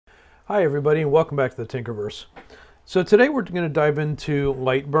Hi everybody and welcome back to the Tinkerverse. So today we're going to dive into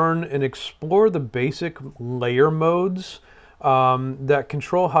LightBurn and explore the basic layer modes that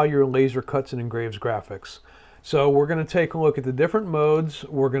control how your laser cuts and engraves graphics. So we're going to take a look at the different modes.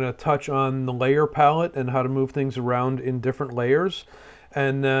 We're going to touch on the layer palette and how to move things around in different layers.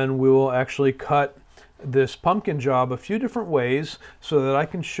 And then we will actually cut this pumpkin job a few different ways so that I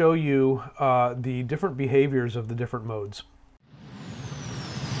can show you the different behaviors of the different modes.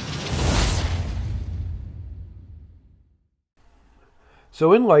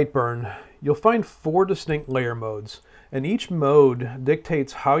 So in LightBurn, you'll find 4 distinct layer modes, and each mode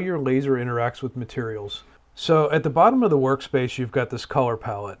dictates how your laser interacts with materials. So at the bottom of the workspace, you've got this color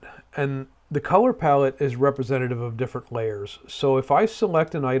palette, and the color palette is representative of different layers. So if I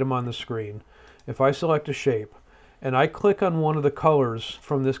select an item on the screen, if I select a shape, and I click on one of the colors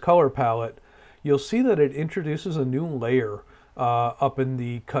from this color palette, you'll see that it introduces a new layer up in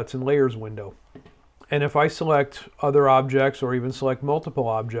the Cuts and Layers window. And if I select other objects or even select multiple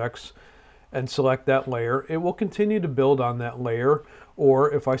objects and select that layer, it will continue to build on that layer.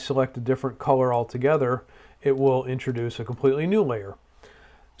 Or if I select a different color altogether, it will introduce a completely new layer.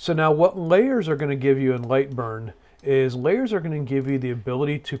 So now what layers are going to give you in LightBurn is layers are going to give you the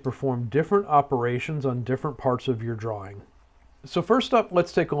ability to perform different operations on different parts of your drawing. So first up,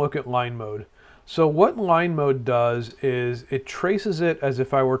 let's take a look at line mode. So what line mode does is it traces it as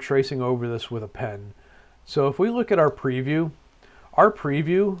if I were tracing over this with a pen. So if we look at our preview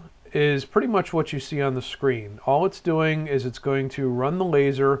is pretty much what you see on the screen. All it's doing is it's going to run the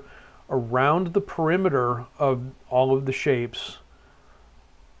laser around the perimeter of all of the shapes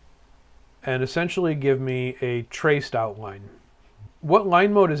and essentially give me a traced outline. What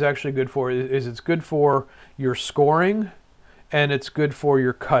line mode is actually good for is it's good for your scoring and it's good for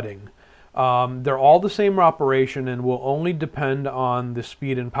your cutting. They're all the same operation and will only depend on the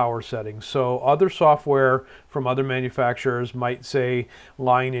speed and power settings. So other software from other manufacturers might say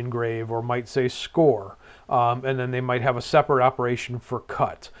line engrave or might say score, and then they might have a separate operation for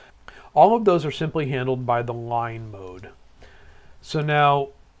cut. All of those are simply handled by the line mode. So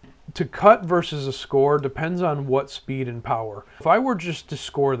now to cut versus a score depends on what speed and power. If I were just to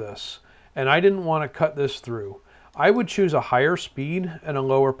score this and I didn't want to cut this through, I would choose a higher speed and a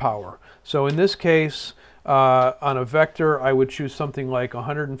lower power. So in this case, on a vector, I would choose something like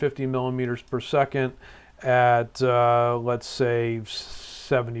 150 millimeters per second at, let's say,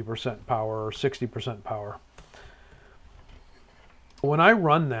 70% power or 60% power. When I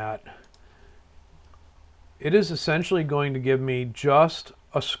run that, it is essentially going to give me just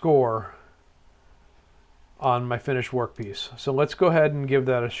a score on my finished workpiece. So let's go ahead and give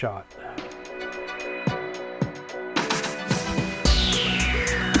that a shot.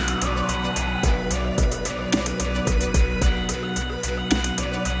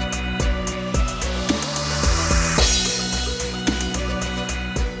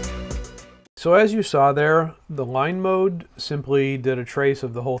 So as you saw there, the line mode simply did a trace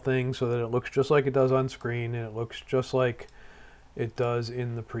of the whole thing so that it looks just like it does on screen and it looks just like it does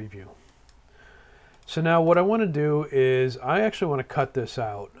in the preview. So now what I want to do is I actually want to cut this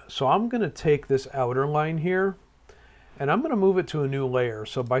out. So I'm going to take this outer line here and I'm going to move it to a new layer.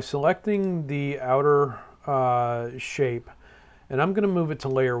 So by selecting the outer shape, and I'm going to move it to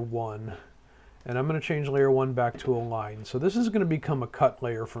layer 1, and I'm going to change layer 1 back to a line. So this is going to become a cut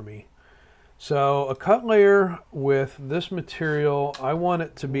layer for me. So a cut layer with this material, I want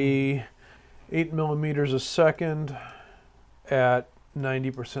it to be 8 millimeters a second at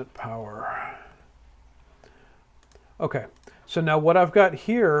 90% power. Okay, so now what I've got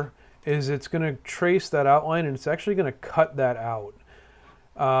here is it's going to trace that outline and it's actually going to cut that out.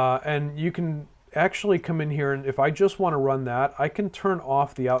 And you can actually come in here and if I just want to run that, I can turn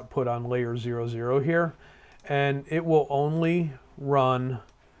off the output on layer 00 here and it will only run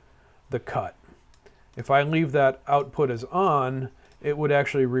the cut. If I leave that output as on, it would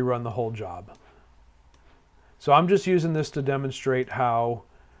actually rerun the whole job. So I'm just using this to demonstrate how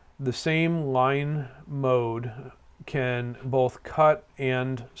the same line mode can both cut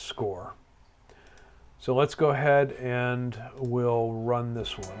and score. So let's go ahead and we'll run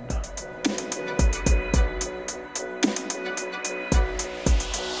this one.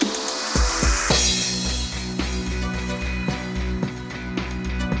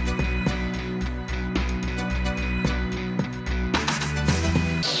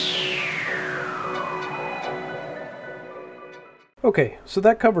 Okay, so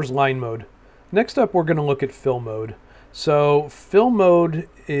that covers line mode. Next up, we're going to look at fill mode. So fill mode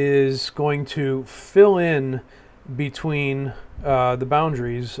is going to fill in between the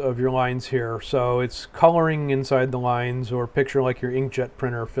boundaries of your lines here. So it's coloring inside the lines, or picture like your inkjet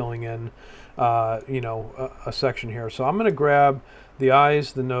printer filling in a section here. So I'm going to grab the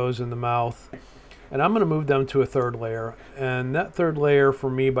eyes, the nose, and the mouth, and I'm going to move them to a third layer. And that third layer for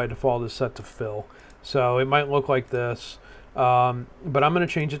me by default is set to fill. So it might look like this, but I'm going to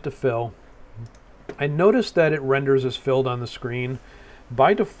change it to fill. And notice that it renders as filled on the screen.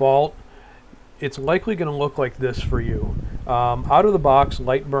 By default, it's likely going to look like this for you. Out of the box,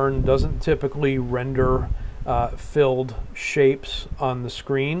 LightBurn doesn't typically render filled shapes on the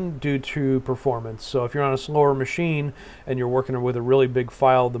screen due to performance. So if you're on a slower machine and you're working with a really big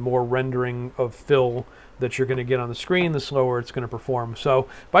file, the more rendering of fill that you're going to get on the screen, the slower it's going to perform. So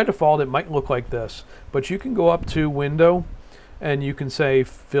by default, it might look like this, but you can go up to Window and you can say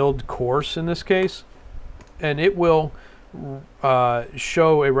Filled Coarse in this case, and it will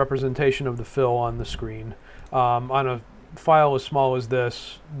show a representation of the fill on the screen. On a file as small as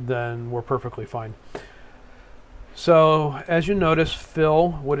this, then we're perfectly fine. So as you notice,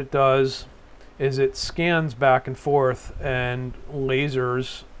 fill, what it does is it scans back and forth and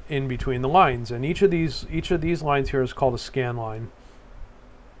lasers in between the lines. And each of these lines here is called a scan line.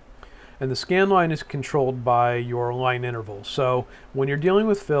 And the scan line is controlled by your line interval. So when you're dealing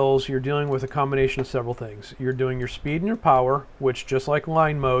with fills, you're dealing with a combination of several things. You're doing your speed and your power, which, just like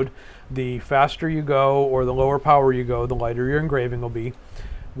line mode, the faster you go or the lower power you go, the lighter your engraving will be.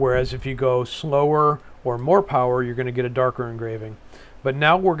 Whereas if you go slower or more power, you're going to get a darker engraving. But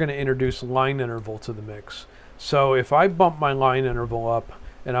now we're going to introduce line interval to the mix. So if I bump my line interval up,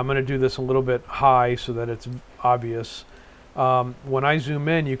 and I'm going to do this a little bit high so that it's obvious, when I zoom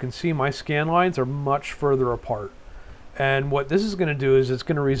in, you can see my scan lines are much further apart. And what this is going to do is it's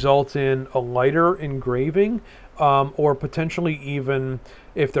going to result in a lighter engraving, or potentially even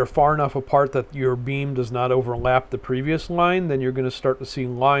if they're far enough apart that your beam does not overlap the previous line, then you're going to start to see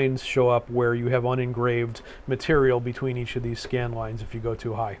lines show up where you have unengraved material between each of these scan lines if you go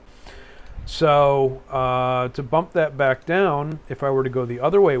too high. So to bump that back down, if I were to go the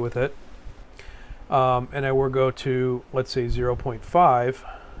other way with it, and I were to go to, let's say, 0.5,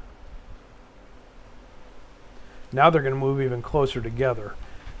 now they're going to move even closer together.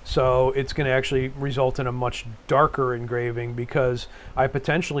 So it's going to actually result in a much darker engraving, because I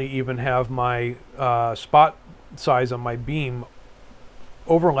potentially even have my spot size on my beam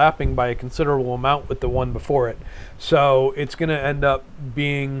overlapping by a considerable amount with the one before it. So it's going to end up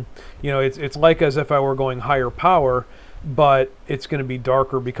being, it's like as if I were going higher power, but it's going to be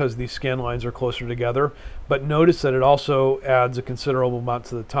darker because these scan lines are closer together. But notice that it also adds a considerable amount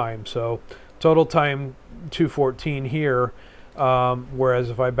to the time. So total time 214 here, whereas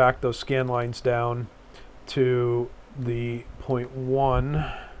if I back those scan lines down to the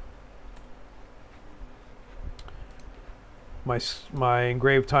 0.1, my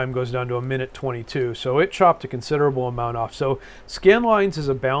engraved time goes down to 1:22. So it chopped a considerable amount off. So scan lines is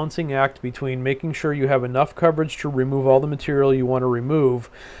a balancing act between making sure you have enough coverage to remove all the material you want to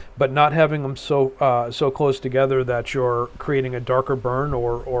remove, but not having them so close together that you're creating a darker burn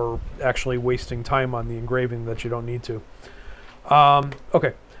or actually wasting time on the engraving that you don't need to.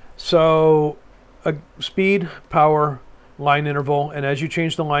 Okay, so speed, power, line interval, and as you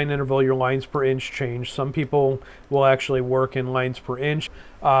change the line interval, your lines per inch change. Some people will actually work in lines per inch.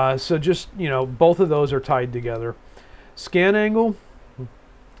 So just, both of those are tied together. Scan angle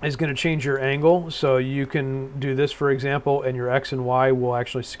is going to change your angle. So you can do this, for example, and your X and Y will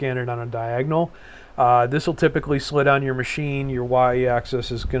actually scan it on a diagonal. This will typically slit on your machine. Your Y axis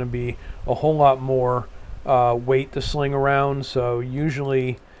is going to be a whole lot more weight to sling around. So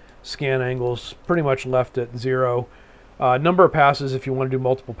usually scan angles pretty much left at 0. Number of passes if you want to do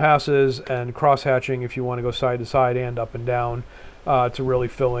multiple passes, and cross hatching if you want to go side to side and up and down to really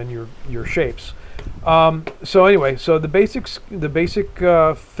fill in your shapes. So anyway, so the basic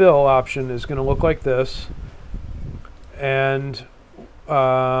fill option is going to look like this, and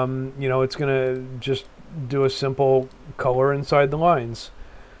it's going to just do a simple color inside the lines.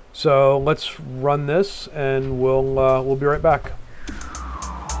 So let's run this, and we'll be right back.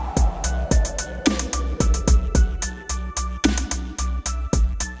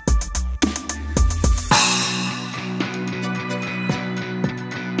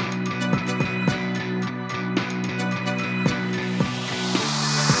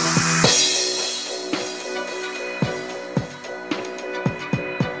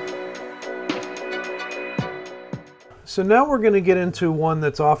 So now we're going to get into one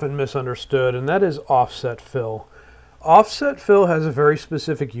that's often misunderstood, and that is offset fill. Offset fill has a very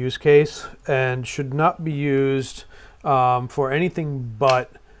specific use case and should not be used for anything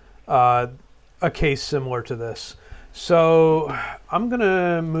but a case similar to this. So I'm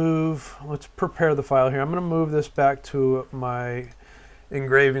gonna move, let's prepare the file here. I'm gonna move this back to my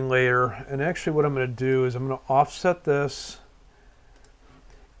engraving layer. And actually what I'm gonna do is I'm gonna offset this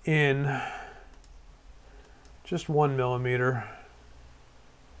in just 1 millimeter.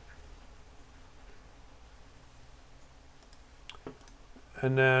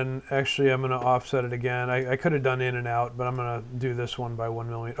 And then actually I'm going to offset it again. I could have done in and out, but I'm going to do this one by 1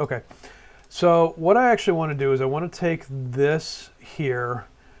 millimeter. Okay. So what I actually want to do is I want to take this here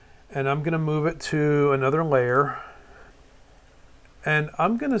and I'm going to move it to another layer. And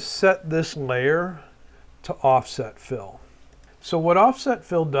I'm going to set this layer to offset fill. So what offset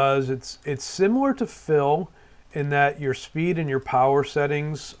fill does, it's similar to fill in that your speed and your power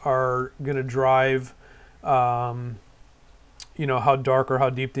settings are going to drive you know, how dark or how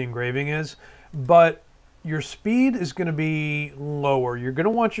deep the engraving is, but your speed is going to be lower. You're going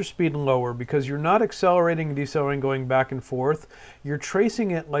to want your speed lower because you're not accelerating and decelerating going back and forth. You're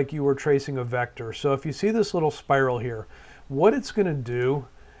tracing it like you were tracing a vector. So if you see this little spiral here, what it's going to do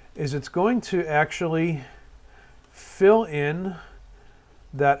is it's going to actually fill in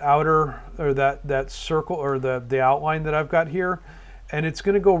that outer, or that circle, or the outline that I've got here, and it's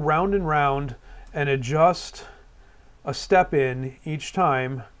going to go round and round and adjust a step in each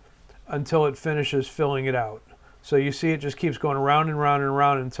time until it finishes filling it out. So you see it just keeps going around and round and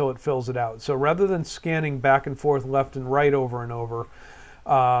round until it fills it out. So rather than scanning back and forth left and right over and over,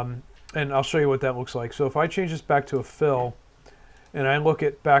 and I'll show you what that looks like. So if I change this back to a fill and I look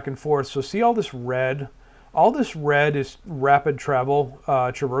at back and forth, so see all this red? All this red is rapid travel,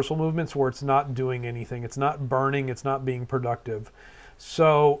 traversal movements where it's not doing anything. It's not burning, it's not being productive.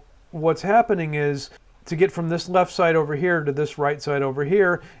 So what's happening is, to get from this left side over here to this right side over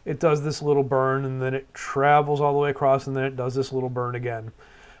here, it does this little burn and then it travels all the way across and then it does this little burn again.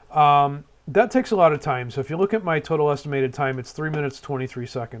 That takes a lot of time. So if you look at my total estimated time, it's 3 minutes, 23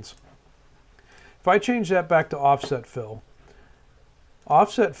 seconds. If I change that back to offset fill,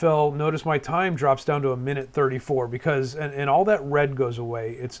 notice my time drops down to 1:34 because, and all that red goes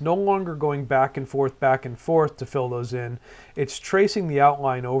away. It's no longer going back and forth to fill those in. It's tracing the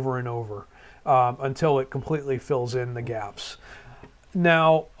outline over and over. Until it completely fills in the gaps.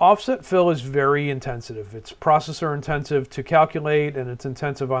 Now, offset fill is very intensive. It's processor intensive to calculate, and it's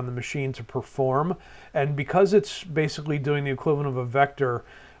intensive on the machine to perform. And because it's basically doing the equivalent of a vector,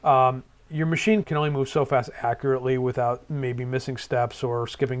 your machine can only move so fast accurately without maybe missing steps or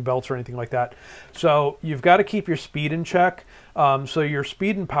skipping belts or anything like that. So you've got to keep your speed in check. So your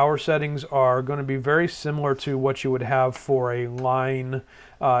speed and power settings are going to be very similar to what you would have for a line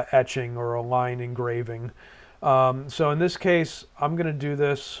etching or a line engraving. So in this case, I'm going to do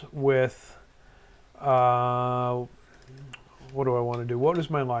this with, what do I want to do? What is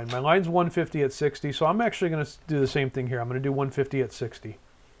my line? My line's 150 at 60, so I'm actually going to do the same thing here. I'm going to do 150 at 60.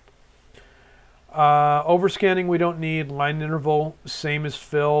 Overscanning we don't need. Line interval, same as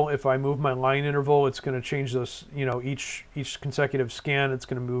fill. If I move my line interval, it's going to change this, you know, each consecutive scan, it's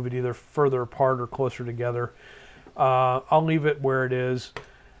going to move it either further apart or closer together. I'll leave it where it is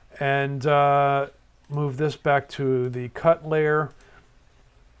and move this back to the cut layer.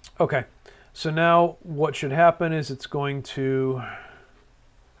 Okay, so now what should happen is it's going to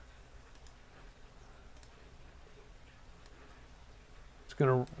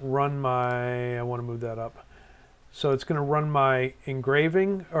run my, I want to move that up. So it's going to run my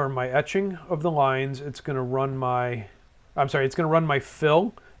engraving or my etching of the lines. It's going to run my, it's going to run my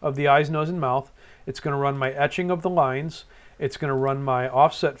fill of the eyes, nose, and mouth. It's going to run my etching of the lines. It's going to run my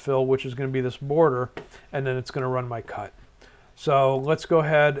offset fill, which is going to be this border, and then it's going to run my cut. So let's go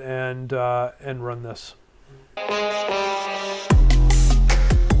ahead and run this.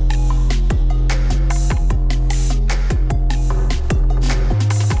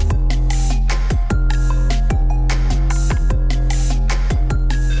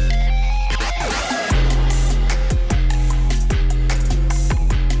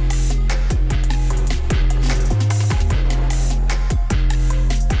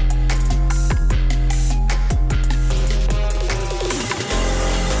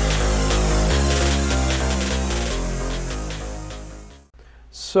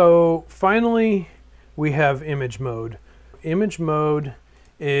 So finally, we have image mode. Image mode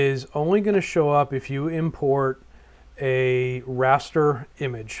is only going to show up if you import a raster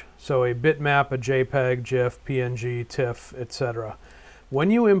image. So a bitmap, a JPEG, GIF, PNG, TIFF, etc.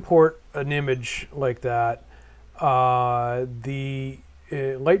 When you import an image like that, the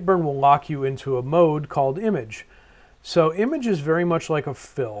LightBurn will lock you into a mode called image. So image is very much like a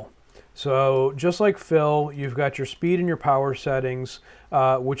fill. So just like fill, you've got your speed and your power settings,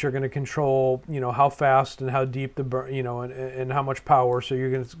 which are going to control, how fast and how deep the burn, and how much power. So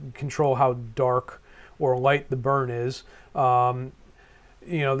you're going to control how dark or light the burn is. The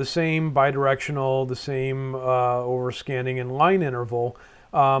same bidirectional, the same overscanning and line interval.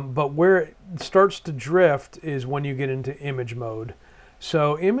 But where it starts to drift is when you get into image mode.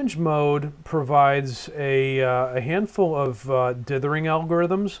 So image mode provides a handful of dithering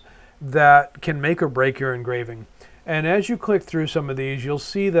algorithms that can make or break your engraving. And as you click through some of these, you'll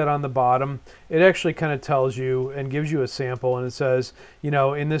see that on the bottom, it actually kind of tells you and gives you a sample, and it says,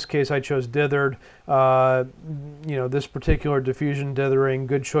 in this case I chose dithered, this particular diffusion dithering,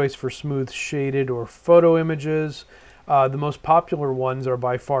 good choice for smooth shaded or photo images. The most popular ones are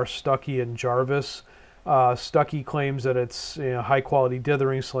by far Stucky and Jarvis. Stucky claims that it's high quality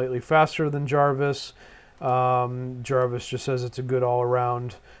dithering, slightly faster than Jarvis. Jarvis just says it's a good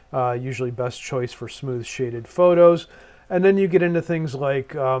all-around, usually best choice for smooth shaded photos. And then you get into things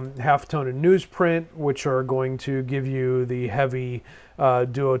like halftone and newsprint, which are going to give you the heavy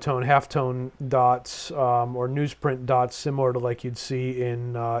duotone, halftone dots, or newsprint dots, similar to like you'd see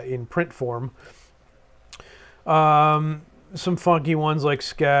in print form. Some funky ones like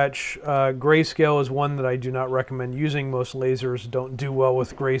sketch. Grayscale is one that I do not recommend using. Most lasers don't do well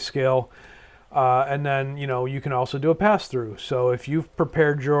with grayscale. And then, you can also do a pass-through. So if you've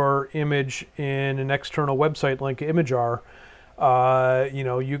prepared your image in an external website like Imagear,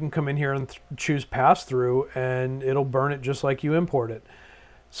 you can come in here and choose pass-through, and it'll burn it just like you import it.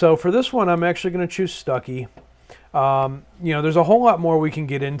 So for this one, I'm actually going to choose Stucky. There's a whole lot more we can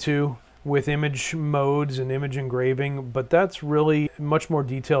get into with image modes and image engraving, but that's really much more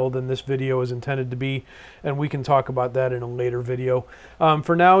detailed than this video is intended to be, and we can talk about that in a later video.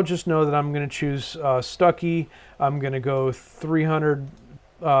 For now, just know that I'm going to choose Stucky. I'm going to go 300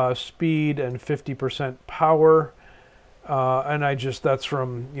 speed and 50% power, and that's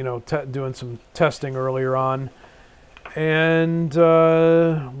from doing some testing earlier on, and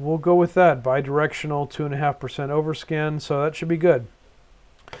we'll go with that. Bidirectional 2.5% overscan, so that should be good.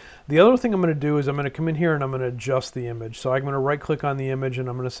 The other thing I'm going to do is I'm going to come in here and I'm going to adjust the image. So I'm going to right click on the image and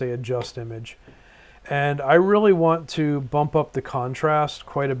I'm going to say adjust image. And I really want to bump up the contrast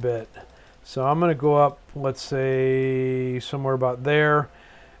quite a bit. So I'm going to go up, let's say somewhere about there,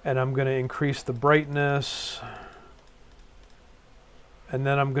 and I'm going to increase the brightness. And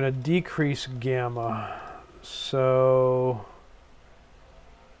then I'm going to decrease gamma. So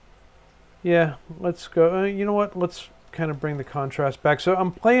yeah, let's go, you know what, let's kind of bring the contrast back. So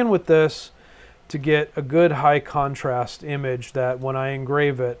I'm playing with this to get a good high contrast image that when I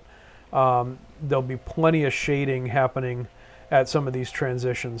engrave it, there'll be plenty of shading happening at some of these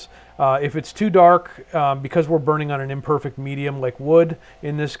transitions. If it's too dark, because we're burning on an imperfect medium like wood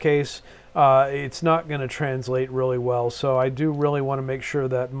in this case, it's not going to translate really well. So I do really want to make sure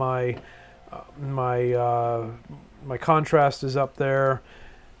that my contrast is up there,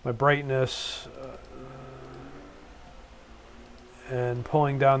 my brightness, and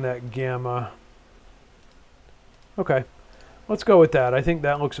pulling down that gamma. Okay, let's go with that. I think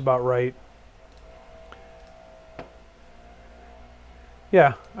that looks about right.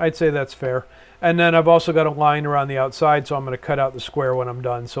 Yeah, I'd say that's fair. And then I've also got a line around the outside, so I'm going to cut out the square when I'm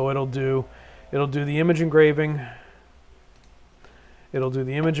done. So it'll do the image engraving. It'll do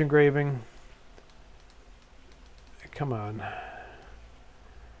the image engraving. Come on.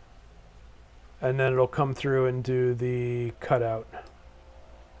 And then it'll come through and do the cutout.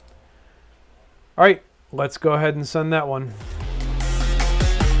 All right, let's go ahead and send that one.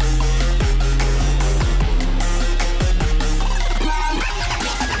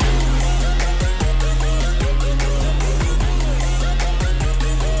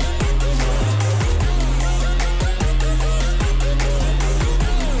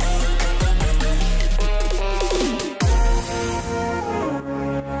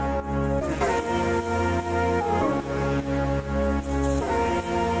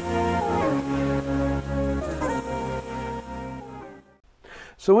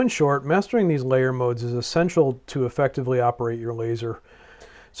 So in short, mastering these layer modes is essential to effectively operate your laser.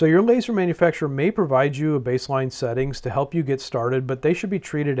 So your laser manufacturer may provide you a baseline settings to help you get started, but they should be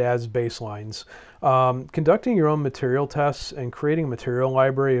treated as baselines. Conducting your own material tests and creating a material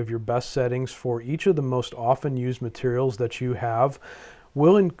library of your best settings for each of the most often used materials that you have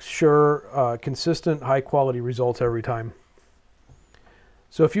will ensure consistent, high-quality results every time.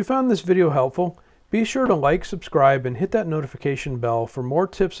 So if you found this video helpful, be sure to like, subscribe, and hit that notification bell for more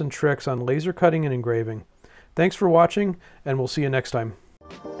tips and tricks on laser cutting and engraving. Thanks for watching, and we'll see you next time.